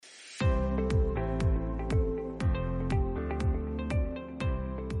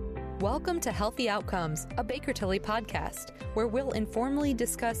Welcome to Healthy Outcomes, a Baker Tilly podcast, where we'll informally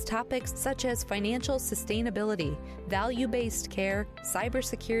discuss topics such as financial sustainability, value-based care,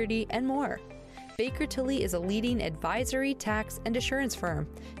 cybersecurity, and more. Baker Tilly is a leading advisory, tax, and assurance firm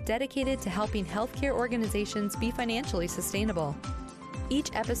dedicated to helping healthcare organizations be financially sustainable. Each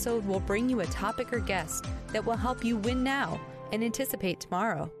episode will bring you a topic or guest that will help you win now and anticipate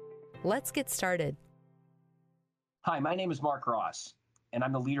tomorrow. Let's get started. Hi, my name is Mark Ross, and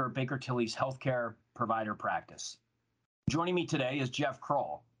I'm the leader of Baker Tilly's healthcare provider practice. Joining me today is Jeff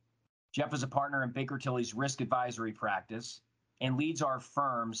Kroll. Jeff is a partner in Baker Tilly's risk advisory practice and leads our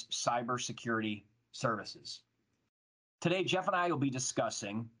firm's cybersecurity services. Today, Jeff and I will be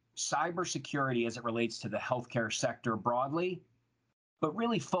discussing cybersecurity as it relates to the healthcare sector broadly, but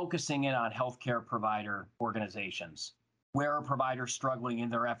really focusing in on healthcare provider organizations. Where are providers struggling in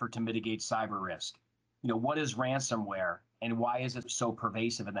their effort to mitigate cyber risk? What is ransomware and why is it so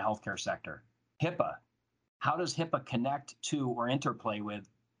pervasive in the healthcare sector? HIPAA, how does HIPAA connect to or interplay with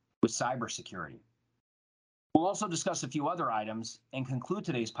cybersecurity? We'll also discuss a few other items and conclude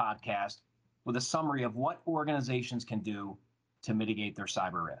today's podcast with a summary of what organizations can do to mitigate their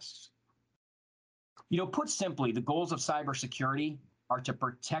cyber risks. Put simply, the goals of cybersecurity are to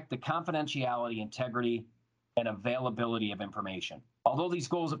protect the confidentiality, integrity, and availability of information. Although these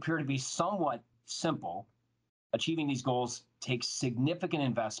goals appear to be somewhat simple, achieving these goals takes significant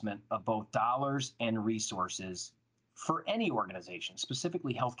investment of both dollars and resources for any organization,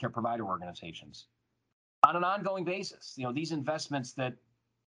 specifically healthcare provider organizations, on an ongoing basis. These investments that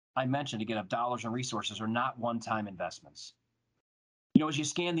I mentioned, again, of dollars and resources are not one-time investments. As you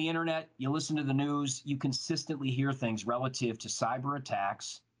scan the internet, you listen to the news, you consistently hear things relative to cyber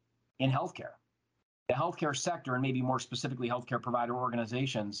attacks in healthcare. The healthcare sector, and maybe more specifically healthcare provider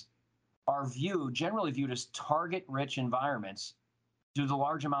organizations, are generally viewed as target-rich environments due to the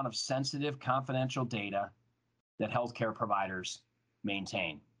large amount of sensitive, confidential data that healthcare providers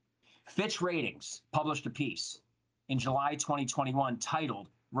maintain. Fitch Ratings published a piece in July 2021 titled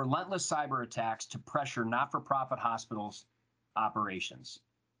 "Relentless Cyber Attacks to Pressure Not-for-Profit Hospitals' Operations."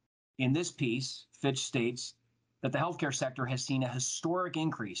 In this piece, Fitch states that the healthcare sector has seen a historic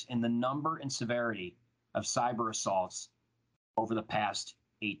increase in the number and severity of cyber assaults over the past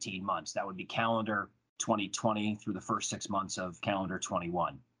 18 months. That would be calendar 2020 through the first 6 months of calendar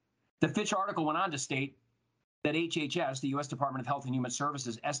 21. The Fitch article went on to state that HHS, the U.S. Department of Health and Human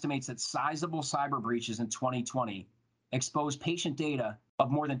Services, estimates that sizable cyber breaches in 2020 exposed patient data of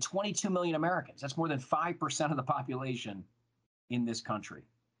more than 22 million Americans. That's more than 5% of the population in this country.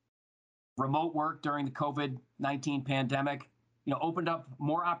 Remote work during the COVID-19 pandemic, opened up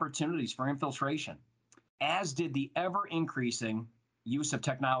more opportunities for infiltration, as did the ever-increasing use of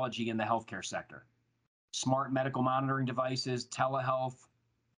technology in the healthcare sector. Smart medical monitoring devices, telehealth,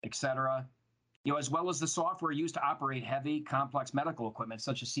 et cetera, as well as the software used to operate heavy, complex medical equipment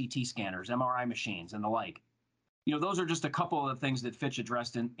such as CT scanners, MRI machines, and the like. Those are just a couple of the things that Fitch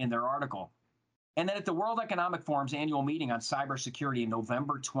addressed in their article. And then at the World Economic Forum's annual meeting on cybersecurity in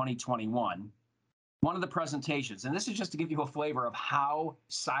November 2021, one of the presentations, and this is just to give you a flavor of how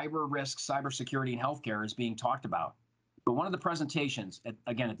cyber risk, cybersecurity in healthcare is being talked about. But one of the presentations, at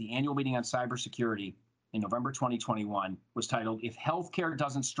the annual meeting on cybersecurity in November 2021, was titled, "If Healthcare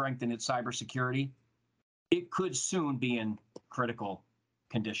Doesn't Strengthen Its Cybersecurity, It Could Soon Be in Critical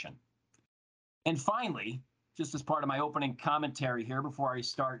Condition." And finally, just as part of my opening commentary here before I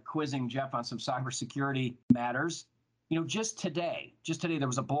start quizzing Jeff on some cybersecurity matters, just today there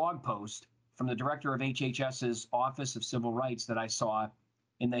was a blog post from the director of HHS's Office of Civil Rights that I saw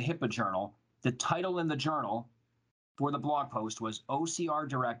in the HIPAA journal. The title in the journal for the blog post was "OCR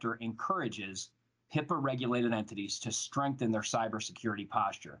Director Encourages HIPAA-Regulated Entities to Strengthen Their Cybersecurity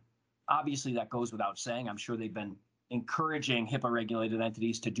Posture." Obviously, that goes without saying. I'm sure they've been encouraging HIPAA-regulated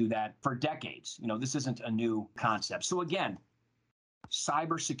entities to do that for decades. This isn't a new concept. So again,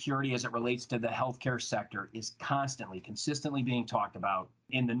 cybersecurity as it relates to the healthcare sector is consistently being talked about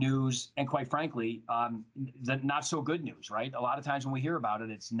in the news, and quite frankly, the not so good news, right? A lot of times when we hear about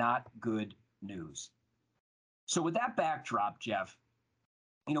it, it's not good news. So with that backdrop, Jeff,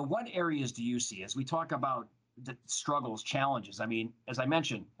 what areas do you see as we talk about the struggles, challenges? I mean, as I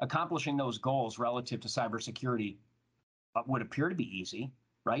mentioned, accomplishing those goals relative to cybersecurity would appear to be easy,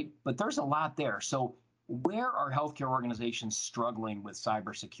 right? But there's a lot there. So where are healthcare organizations struggling with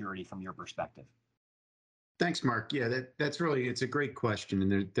cybersecurity from your perspective? Thanks, Mark. Yeah, it's a great question.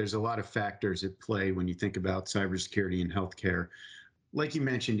 And there's a lot of factors at play when you think about cybersecurity in healthcare. Like you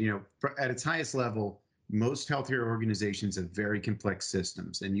mentioned, at its highest level, most healthcare organizations have very complex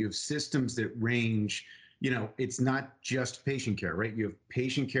systems, and you have systems that range it's not just patient care, right? You have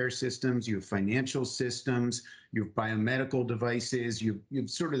patient care systems, you have financial systems, you have biomedical devices, you have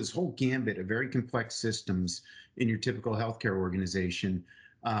sort of this whole gambit of very complex systems in your typical healthcare organization.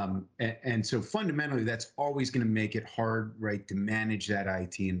 And so fundamentally, that's always going to make it hard, right, to manage that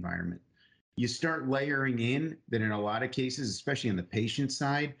IT environment. You start layering in that in a lot of cases, especially on the patient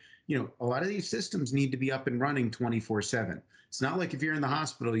side, a lot of these systems need to be up and running 24/7. It's not like if you're in the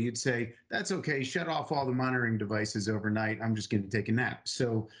hospital, you'd say, that's okay, shut off all the monitoring devices overnight. I'm just going to take a nap.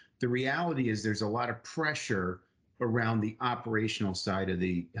 So the reality is there's a lot of pressure around the operational side of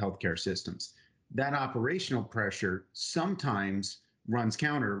the healthcare systems. That operational pressure sometimes runs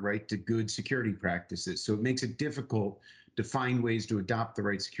counter, right, to good security practices. So it makes it difficult to find ways to adopt the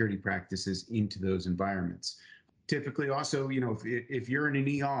right security practices into those environments. Typically, also, if you're in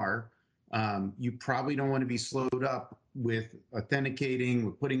an ER, you probably don't want to be slowed up with authenticating,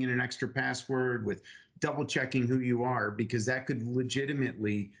 with putting in an extra password, with double checking who you are, because that could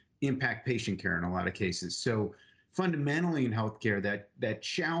legitimately impact patient care in a lot of cases. So fundamentally in healthcare, that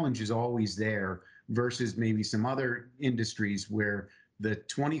challenge is always there versus maybe some other industries where the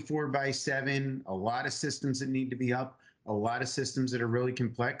 24/7, a lot of systems that need to be up, a lot of systems that are really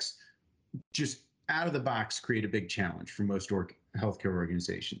complex, just out of the box create a big challenge for most healthcare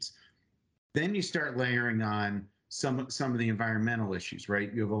organizations. Then you start layering on some of the environmental issues,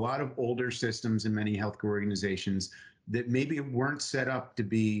 right? You have a lot of older systems in many healthcare organizations that maybe weren't set up to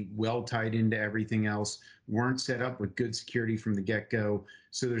be well tied into everything else, weren't set up with good security from the get-go.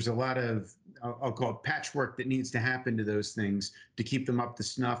 So there's a lot of, I'll call it patchwork, that needs to happen to those things to keep them up to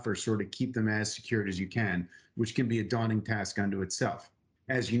snuff or sort of keep them as secured as you can, which can be a daunting task unto itself.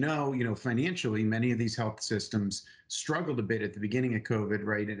 As you know, financially, many of these health systems struggled a bit at the beginning of COVID,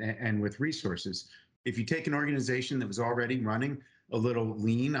 right, and with resources. If you take an organization that was already running a little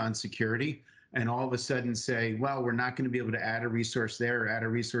lean on security and all of a sudden say, well, we're not going to be able to add a resource there or add a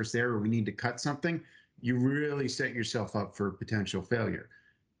resource there, or we need to cut something, you really set yourself up for potential failure.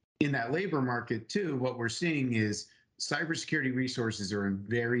 In that labor market, too, what we're seeing is cybersecurity resources are in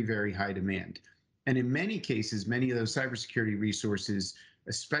very, very high demand. And in many cases, many of those cybersecurity resources,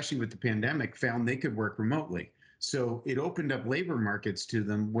 especially with the pandemic, found they could work remotely. So it opened up labor markets to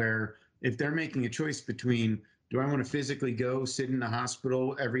them where if they're making a choice between, do I want to physically go sit in a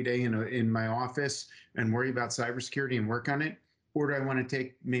hospital every day in my office and worry about cybersecurity and work on it? Or do I want to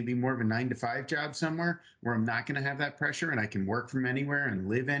take maybe more of a 9-to-5 job somewhere where I'm not going to have that pressure and I can work from anywhere and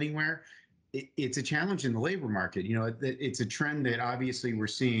live anywhere? It's a challenge in the labor market. It's a trend that obviously we're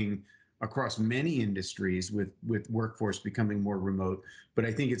seeing across many industries with workforce becoming more remote. But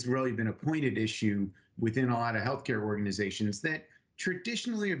I think it's really been a pointed issue within a lot of healthcare organizations that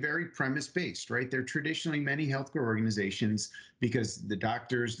traditionally are very premise-based, right? They're traditionally many healthcare organizations, because the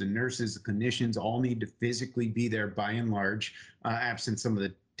doctors, the nurses, the clinicians all need to physically be there by and large, absent some of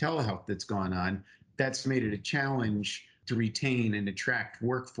the telehealth that's gone on. That's made it a challenge to retain and attract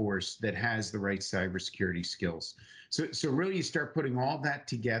workforce that has the right cybersecurity skills. So really you start putting all that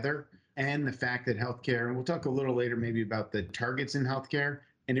together, and the fact that healthcare, and we'll talk a little later maybe about the targets in healthcare,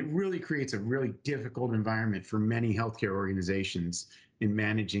 and it really creates a really difficult environment for many healthcare organizations in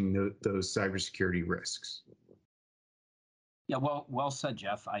managing those cybersecurity risks. Yeah, well said,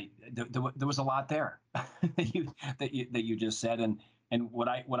 Jeff. There was a lot there that you just said, and what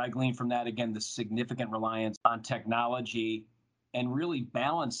I gleaned from that, again, the significant reliance on technology and really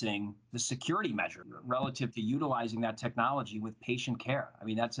balancing the security measure relative to utilizing that technology with patient care. I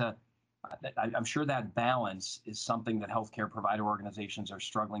mean, I'm sure that balance is something that healthcare provider organizations are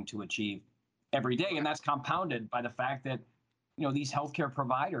struggling to achieve every day. And that's compounded by the fact that, these healthcare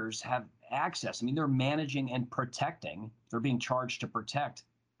providers have access. I mean, they're managing and protecting, they're being charged to protect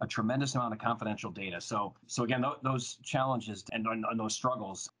a tremendous amount of confidential data. So again, those challenges and those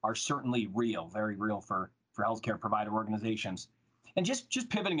struggles are certainly real, very real for healthcare provider organizations. And just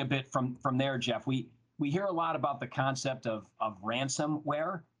pivoting a bit from there, Jeff, we hear a lot about the concept of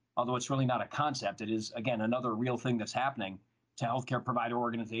ransomware. Although it's really not a concept, it is, again, another real thing that's happening to healthcare provider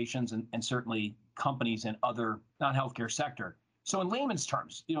organizations and certainly companies in other non-healthcare sector. So in layman's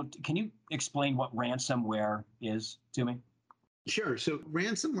terms, can you explain what ransomware is to me? Sure. So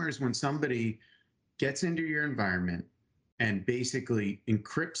ransomware is when somebody gets into your environment and basically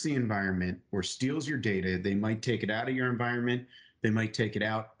encrypts the environment or steals your data. They might take it out of your environment. They might take it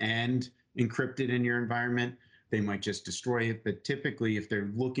out and encrypt it in your environment. They might just destroy it. But typically, if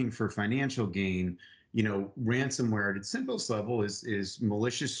they're looking for financial gain, ransomware at its simplest level is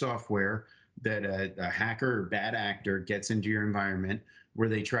malicious software that a hacker or bad actor gets into your environment, where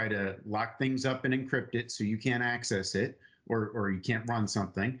they try to lock things up and encrypt it so you can't access it or you can't run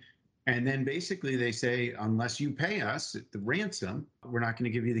something. And then basically they say, unless you pay us the ransom, we're not going to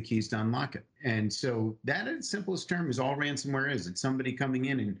give you the keys to unlock it. And so that, in its simplest term, is all ransomware is. It's somebody coming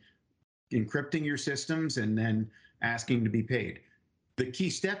in and encrypting your systems and then asking to be paid. The key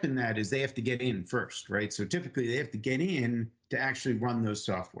step in that is they have to get in first, right? So typically they have to get in to actually run those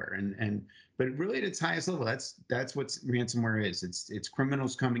software. But really at its highest level, that's what ransomware is. It's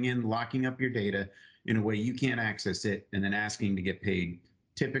criminals coming in, locking up your data in a way you can't access it, and then asking to get paid,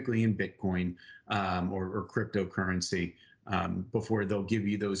 typically in Bitcoin or cryptocurrency, before they'll give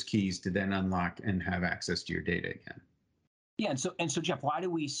you those keys to then unlock and have access to your data again. Yeah, and so Jeff, why do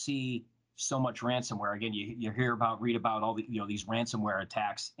we see so much ransomware? Again, you read about all the these ransomware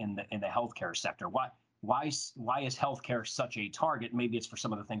attacks in the healthcare sector. Why is healthcare such a target? Maybe it's for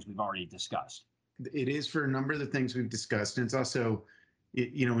some of the things we've already discussed. It is for a number of the things we've discussed, and it's also,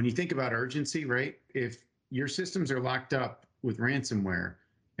 when you think about urgency, right? If your systems are locked up with ransomware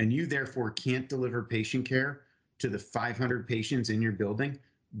and you therefore can't deliver patient care to the 500 patients in your building,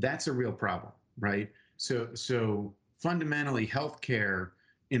 that's a real problem, right? So fundamentally, healthcare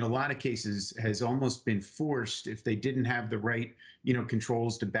in a lot of cases has almost been forced, if they didn't have the right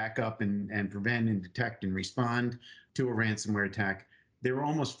controls to back up and prevent and detect and respond to a ransomware attack, they were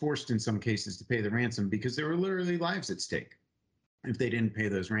almost forced in some cases to pay the ransom because there were literally lives at stake if they didn't pay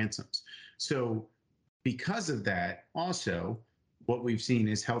those ransoms. So because of that, also, what we've seen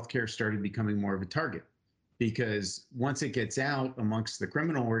is healthcare started becoming more of a target, because once it gets out amongst the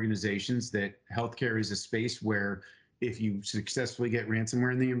criminal organizations that healthcare is a space where if you successfully get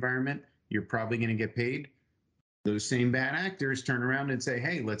ransomware in the environment, you're probably going to get paid. Those same bad actors turn around and say,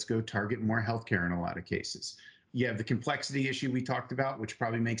 hey, let's go target more healthcare in a lot of cases. You have the complexity issue we talked about, which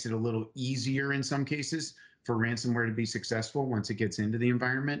probably makes it a little easier in some cases for ransomware to be successful once it gets into the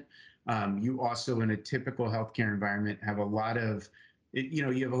environment. You also, in a typical healthcare environment, have a lot of, you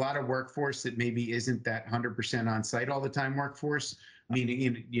have a lot of workforce that maybe isn't that 100% on site all the time workforce,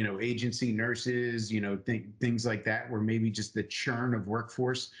 meaning, agency nurses, things like that, where maybe just the churn of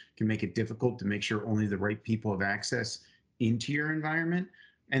workforce can make it difficult to make sure only the right people have access into your environment.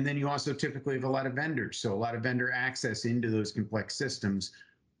 And then you also typically have a lot of vendors, so a lot of vendor access into those complex systems,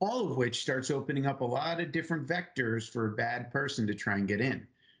 all of which starts opening up a lot of different vectors for a bad person to try and get in.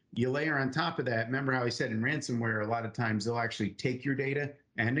 You layer on top of that, remember how I said in ransomware, a lot of times they'll actually take your data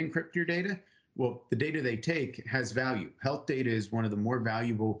and encrypt your data. Well, the data they take has value. Health data is one of the more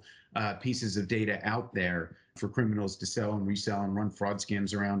valuable pieces of data out there for criminals to sell and resell and run fraud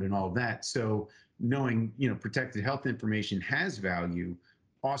scams around and all of that. So knowing, protected health information has value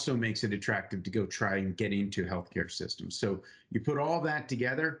also makes it attractive to go try and get into healthcare systems. So you put all that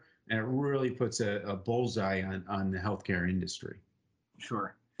together and it really puts a bullseye on the healthcare industry.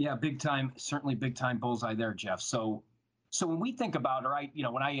 Sure. Yeah, big time, certainly big time bullseye there, Jeff. So when we think about, or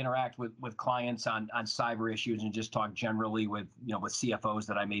when I interact with clients on cyber issues and just talk generally with CFOs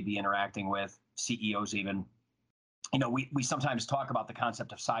that I may be interacting with, CEOs even, we sometimes talk about the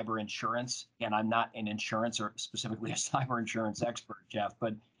concept of cyber insurance, and I'm not an insurance or specifically a cyber insurance expert, Jeff,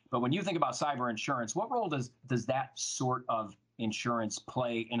 but when you think about cyber insurance, what role does that sort of insurance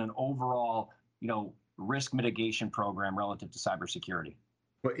play in an overall, risk mitigation program relative to cybersecurity?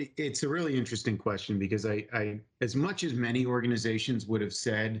 Well, it's a really interesting question, because I as much as many organizations would have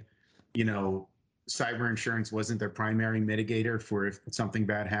said, cyber insurance wasn't their primary mitigator for if something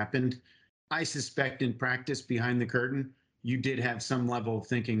bad happened, I suspect in practice behind the curtain, you did have some level of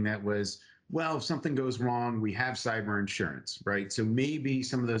thinking that was, well, if something goes wrong, we have cyber insurance, right? So maybe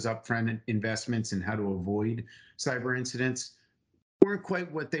some of those upfront investments in how to avoid cyber incidents weren't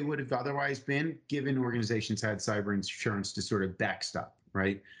quite what they would have otherwise been, given organizations had cyber insurance to sort of backstop,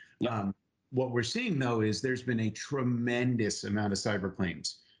 right? Yep. What we're seeing, though, is there's been a tremendous amount of cyber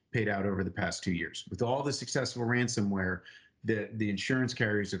claims paid out over the past 2 years. With all the successful ransomware, the insurance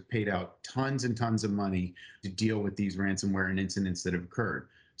carriers have paid out tons and tons of money to deal with these ransomware and incidents that have occurred.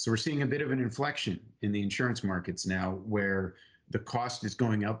 So we're seeing a bit of an inflection in the insurance markets now, where the cost is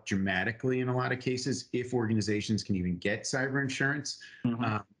going up dramatically in a lot of cases if organizations can even get cyber insurance.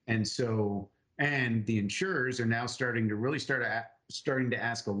 Mm-hmm. And the insurers are now starting to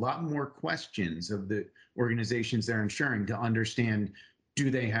ask a lot more questions of the organizations they're insuring to understand, do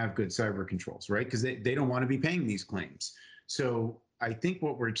they have good cyber controls, right? Because they don't want to be paying these claims. So I think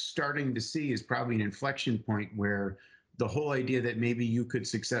what we're starting to see is probably an inflection point where the whole idea that maybe you could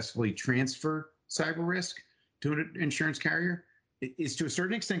successfully transfer cyber risk to an insurance carrier is to a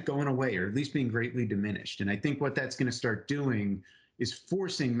certain extent going away, or at least being greatly diminished. And I think what that's going to start doing is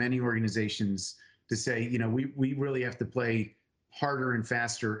forcing many organizations to say, we really have to play harder and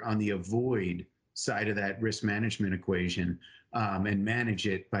faster on the avoid side of that risk management equation and manage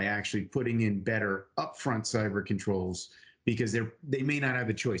it by actually putting in better upfront cyber controls because they may not have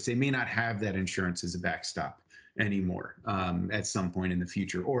a choice. They may not have that insurance as a backstop anymore at some point in the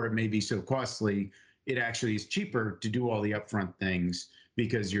future, or it may be so costly it actually is cheaper to do all the upfront things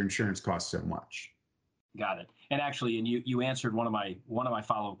because your insurance costs so much. Got it. And actually, and you answered one of my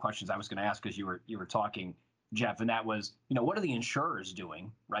follow-up questions I was going to ask as you were talking, Jeff, and that was, what are the insurers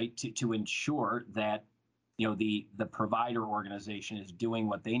doing, right, to ensure that the provider organization is doing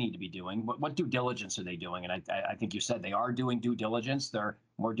what they need to be doing? What due diligence are they doing? And I think you said they are doing due diligence. They're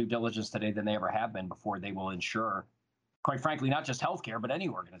more due diligence today than they ever have been before. They will insure, quite frankly, not just healthcare, but any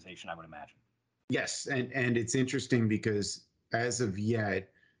organization, I would imagine. Yes, and it's interesting because as of yet,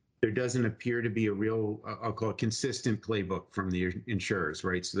 there doesn't appear to be a real, I'll call it consistent playbook from the insurers,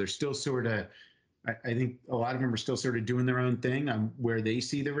 right? So they're still sort of, I think a lot of them are still sort of doing their own thing on where they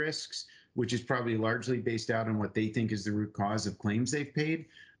see the risks, which is probably largely based out on what they think is the root cause of claims they've paid.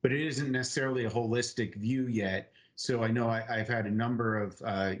 But it isn't necessarily a holistic view yet. So I know I've had a number of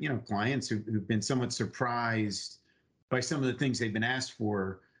clients who've been somewhat surprised by some of the things they've been asked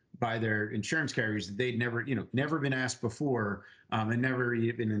for by their insurance carriers that they'd never been asked before, and never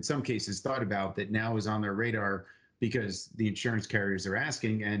even in some cases thought about, that now is on their radar because the insurance carriers are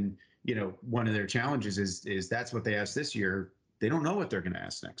asking. And one of their challenges is that's what they asked this year. They don't know what they're going to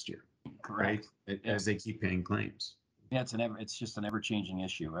ask next year. Correct. Right? As they keep paying claims. Yeah, it's just an ever-changing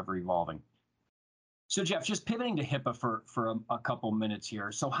issue, ever evolving. So Jeff, just pivoting to HIPAA for a couple minutes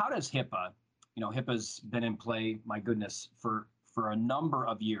here. So how does HIPAA, HIPAA's been in play, my goodness, for a number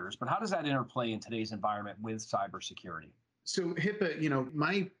of years, but how does that interplay in today's environment with cybersecurity? So HIPAA,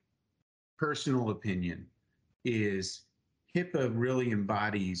 my personal opinion is HIPAA really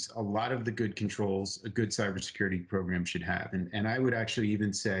embodies a lot of the good controls a good cybersecurity program should have. And I would actually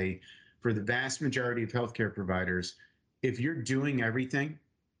even say for the vast majority of healthcare providers, if you're doing everything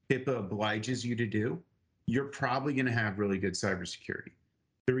HIPAA obliges you to do, you're probably going to have really good cybersecurity.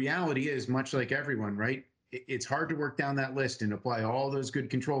 The reality is, much like everyone, right? It's hard to work down that list and apply all those good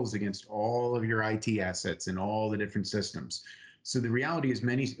controls against all of your IT assets and all the different systems. So the reality is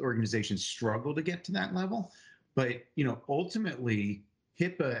many organizations struggle to get to that level. But ultimately,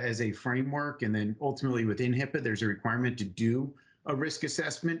 HIPAA as a framework, and then ultimately within HIPAA, there's a requirement to do a risk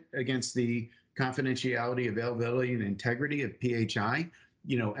assessment against the confidentiality, availability, and integrity of PHI,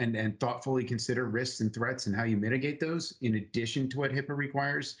 and thoughtfully consider risks and threats and how you mitigate those in addition to what HIPAA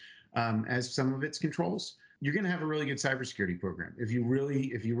requires as some of its controls. You're going to have a really good cybersecurity program if you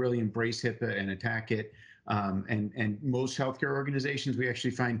really embrace HIPAA and attack it. And most healthcare organizations, we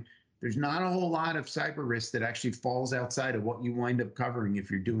actually find there's not a whole lot of cyber risk that actually falls outside of what you wind up covering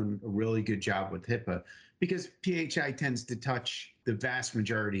if you're doing a really good job with HIPAA, because PHI tends to touch the vast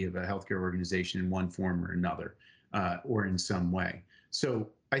majority of a healthcare organization in one form or another, or in some way. So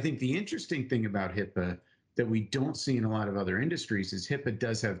I think the interesting thing about HIPAA that we don't see in a lot of other industries is HIPAA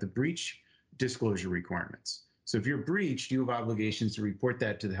does have the breach disclosure requirements. So if you're breached, you have obligations to report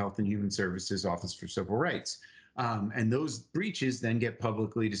that to the Health and Human Services Office for Civil Rights. And those breaches then get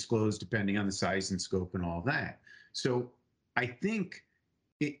publicly disclosed depending on the size and scope and all of that. So I think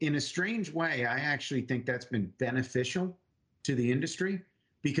in a strange way, I actually think that's been beneficial to the industry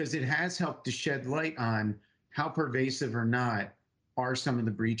because it has helped to shed light on how pervasive or not are some of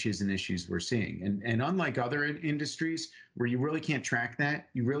the breaches and issues we're seeing. And unlike other industries where you really can't track that,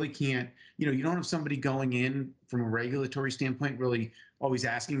 you really can't, you don't have somebody going in from a regulatory standpoint really always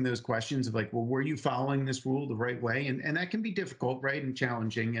asking those questions of like, well, were you following this rule the right way? And that can be difficult, right, and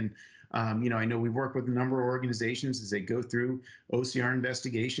challenging. And, I know we work with a number of organizations as they go through OCR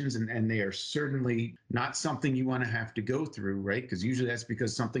investigations, and they are certainly not something you want to have to go through, right? Because usually that's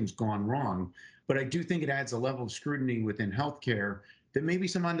because something's gone wrong. But I do think it adds a level of scrutiny within healthcare that maybe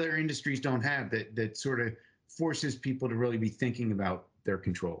some other industries don't have, that sort of forces people to really be thinking about their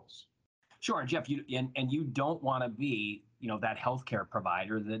controls. Sure, and Jeff, you don't want to be, that healthcare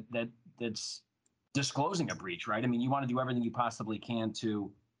provider that's disclosing a breach, right? I mean, you want to do everything you possibly can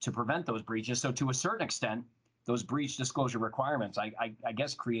to prevent those breaches. So to a certain extent, those breach disclosure requirements, I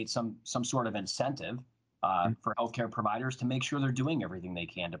guess, create some sort of incentive for healthcare providers to make sure they're doing everything they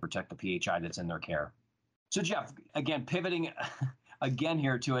can to protect the PHI that's in their care. So Jeff, again, pivoting again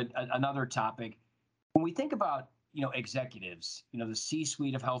here to another topic, when we think about executives, the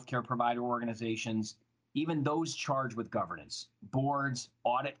C-suite of healthcare provider organizations, even those charged with governance, boards,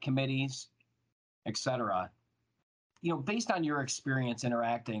 audit committees, et cetera, based on your experience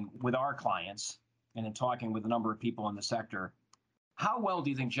interacting with our clients and in talking with a number of people in the sector, how well do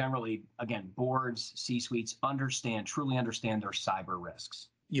you think generally, again, boards, C-suites truly understand their cyber risks?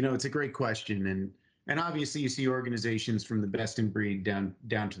 It's a great question, and obviously you see organizations from the best in breed down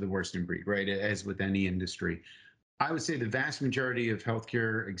to the worst in breed, right? As with any industry. I would say the vast majority of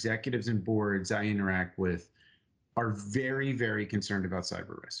healthcare executives and boards I interact with are very, very concerned about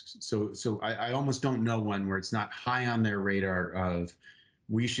cyber risks. So I almost don't know one where it's not high on their radar of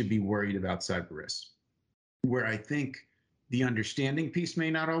we should be worried about cyber risks. Where I think the understanding piece may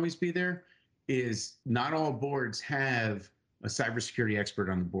not always be there is not all boards have a cybersecurity expert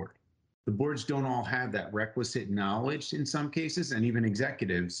on the board. The boards don't all have that requisite knowledge in some cases, and even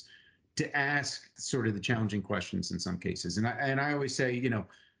executives to ask sort of the challenging questions in some cases. And I always say,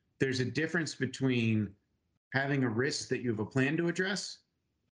 there's a difference between having a risk that you have a plan to address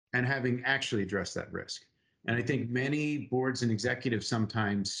and having actually addressed that risk. And I think many boards and executives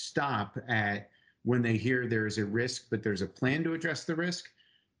sometimes stop at when they hear there's a risk, but there's a plan to address the risk,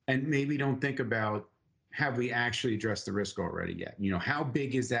 and maybe don't think about, have we actually addressed the risk already yet? How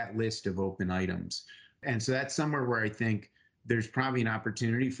big is that list of open items? And so that's somewhere where I think there's probably an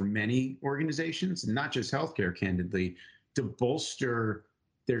opportunity for many organizations, and not just healthcare, candidly, to bolster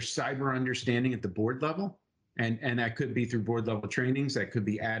their cyber understanding at the board level. And that could be through board level trainings. That could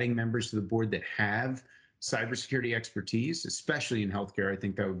be adding members to the board that have cybersecurity expertise, especially in healthcare. I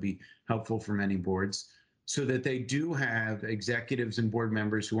think that would be helpful for many boards, so that they do have executives and board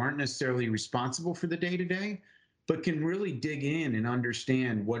members who aren't necessarily responsible for the day-to-day, but can really dig in and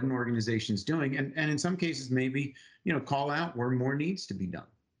understand what an organization's doing. And in some cases, maybe, call out where more needs to be done.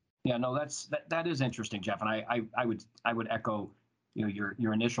 Yeah, no, that is interesting, Jeff. And I would echo,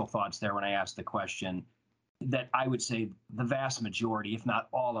 your initial thoughts there when I asked the question, that I would say the vast majority, if not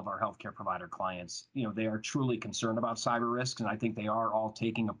all of our healthcare provider clients, they are truly concerned about cyber risks. And I think they are all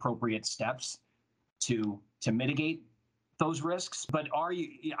taking appropriate steps to mitigate those risks. But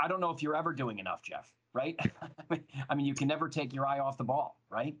I don't know if you're ever doing enough, Jeff, right? I mean, you can never take your eye off the ball,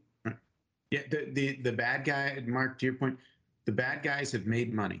 right? Yeah, the bad guy, Mark, to your point, the bad guys have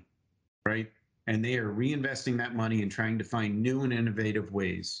made money, right? And they are reinvesting that money and trying to find new and innovative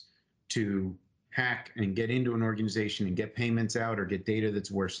ways to hack and get into an organization and get payments out or get data that's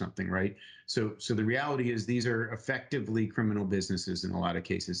worth something, right? So the reality is these are effectively criminal businesses in a lot of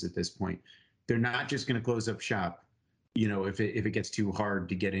cases at this point. They're not just going to close up shop, if it gets too hard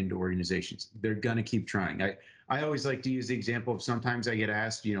to get into organizations. They're going to keep trying. I always like to use the example of, sometimes I get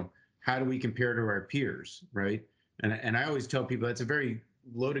asked, how do we compare to our peers, right? And I always tell people that's a very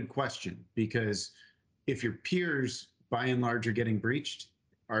loaded question, because if your peers, by and large, are getting breached,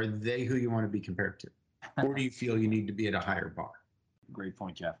 are they who you want to be compared to? Or do you feel you need to be at a higher bar? Great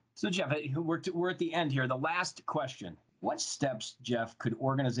point, Jeff. So, Jeff, we're at the end here. The last question. What steps, Jeff, could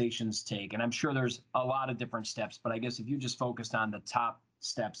organizations take? And I'm sure there's a lot of different steps, but I guess if you just focused on the top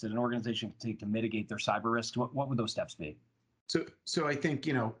steps that an organization can take to mitigate their cyber risks, what would those steps be? So I think,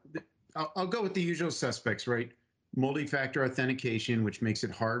 I'll go with the usual suspects, right? Multi-factor authentication, which makes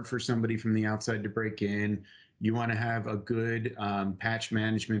it hard for somebody from the outside to break in. You want to have a good patch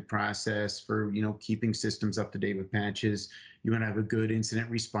management process for, keeping systems up to date with patches. You want to have a good incident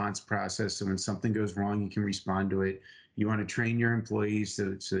response process, so when something goes wrong, you can respond to it. You want to train your employees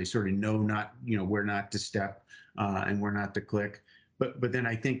so they sort of know where not to step and where not to click. But then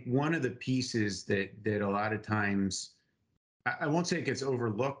I think one of the pieces that a lot of times, I won't say it gets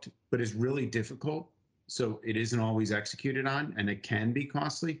overlooked, but is really difficult, so it isn't always executed on, and it can be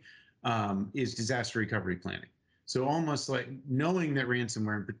costly, is disaster recovery planning. So almost like knowing that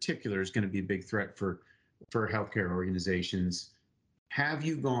ransomware in particular is going to be a big threat for healthcare organizations. Have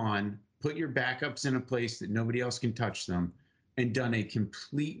you gone, put your backups in a place that nobody else can touch them, and done a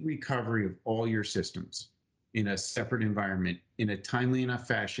complete recovery of all your systems in a separate environment in a timely enough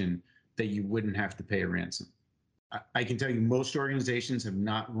fashion that you wouldn't have to pay a ransom? I can tell you most organizations have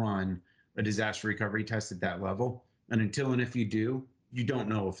not run a disaster recovery test at that level. And until and if you do, you don't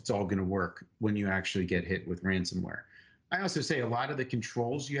know if it's all going to work when you actually get hit with ransomware. I also say a lot of the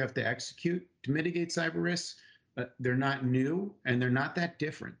controls you have to execute to mitigate cyber risks, they're not new and they're not that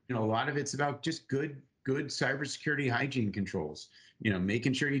different. A lot of it's about just good cybersecurity hygiene controls.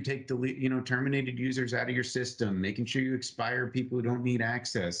 Making sure you take terminated users out of your system, making sure you expire people who don't need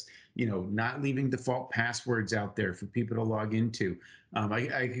access, not leaving default passwords out there for people to log into.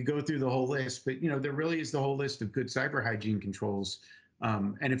 I could go through the whole list, but there really is the whole list of good cyber hygiene controls.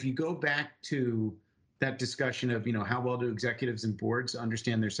 And if you go back to that discussion of, how well do executives and boards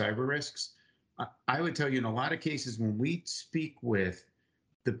understand their cyber risks, I would tell you in a lot of cases when we speak with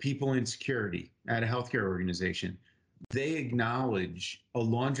the people in security at a healthcare organization, they acknowledge a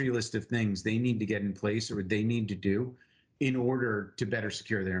laundry list of things they need to get in place or they need to do in order to better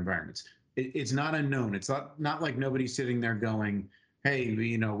secure their environments. It's not unknown. It's not like nobody's sitting there going, hey,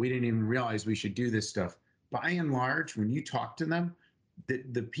 we didn't even realize we should do this stuff. By and large, when you talk to them,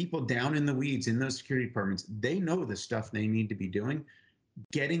 the people down in the weeds in those security departments, they know the stuff they need to be doing.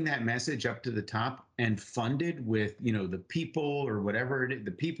 Getting that message up to the top and funded with, the people or whatever it is,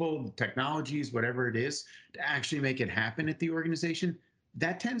 the people, the technologies, whatever it is, to actually make it happen at the organization,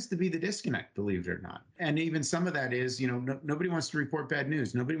 that tends to be the disconnect, believe it or not. And even some of that is, nobody wants to report bad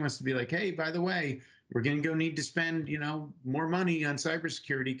news. Nobody wants to be like, hey, by the way, we're going to need to spend, more money on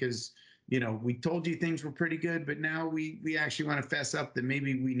cybersecurity because, we told you things were pretty good, but now we actually want to fess up that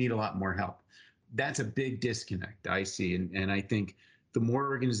maybe we need a lot more help. That's a big disconnect I see. And I think the more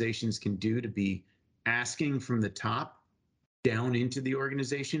organizations can do to be asking from the top down into the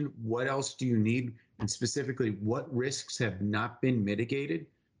organization, what else do you need? And specifically, what risks have not been mitigated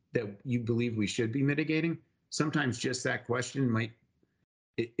that you believe we should be mitigating? Sometimes just that question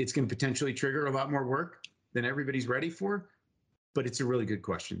it's going to potentially trigger a lot more work than everybody's ready for, but it's a really good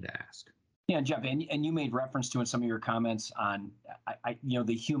question to ask. Yeah, Jeff, and you made reference to in some of your comments on,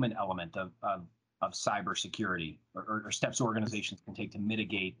 the human element of cybersecurity or steps organizations can take to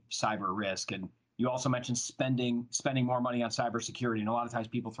mitigate cyber risk. And you also mentioned spending more money on cybersecurity, and a lot of times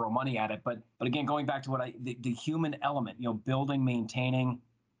people throw money at it. But again, going back to the human element, building, maintaining,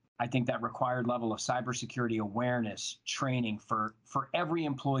 I think that required level of cybersecurity awareness, training for every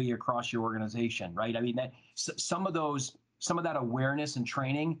employee across your organization, right? I mean, that some of that awareness and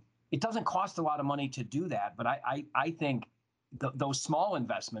training, it doesn't cost a lot of money to do that, but I think those small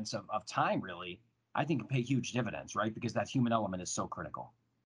investments of time really, I think, pay huge dividends, right? Because that human element is so critical.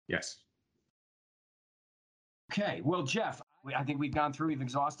 Yes. Okay, well, Jeff, I think we've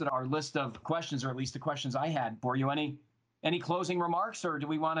exhausted our list of questions, or at least the questions I had for you. Any closing remarks, or do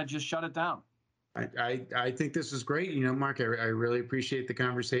we want to just shut it down? I think this was great. Mark, I really appreciate the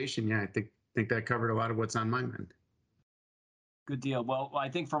conversation. Yeah, I think that covered a lot of what's on my mind. Good deal. Well, I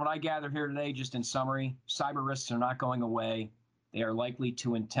think from what I gather here today, just in summary, cyber risks are not going away. They are likely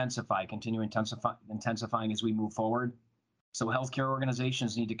to continue intensifying as we move forward. So healthcare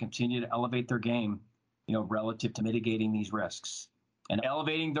organizations need to continue to elevate their game, relative to mitigating these risks. And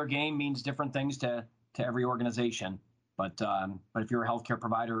elevating their game means different things to every organization. But if you're a healthcare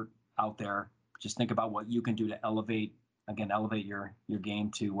provider out there, just think about what you can do to elevate your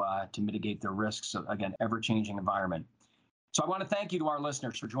game to mitigate the risks of, again, ever-changing environment. So I want to thank you to our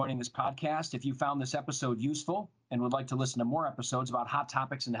listeners for joining this podcast. If you found this episode useful and would like to listen to more episodes about hot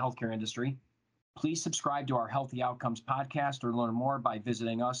topics in the healthcare industry, please subscribe to our Healthy Outcomes podcast or learn more by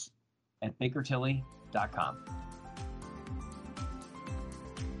visiting us at bakertilly.com.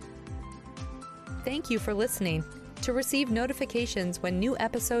 Thank you for listening. To receive notifications when new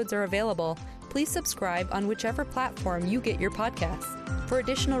episodes are available, please subscribe on whichever platform you get your podcasts. For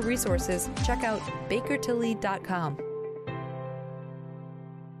additional resources, check out bakertilly.com.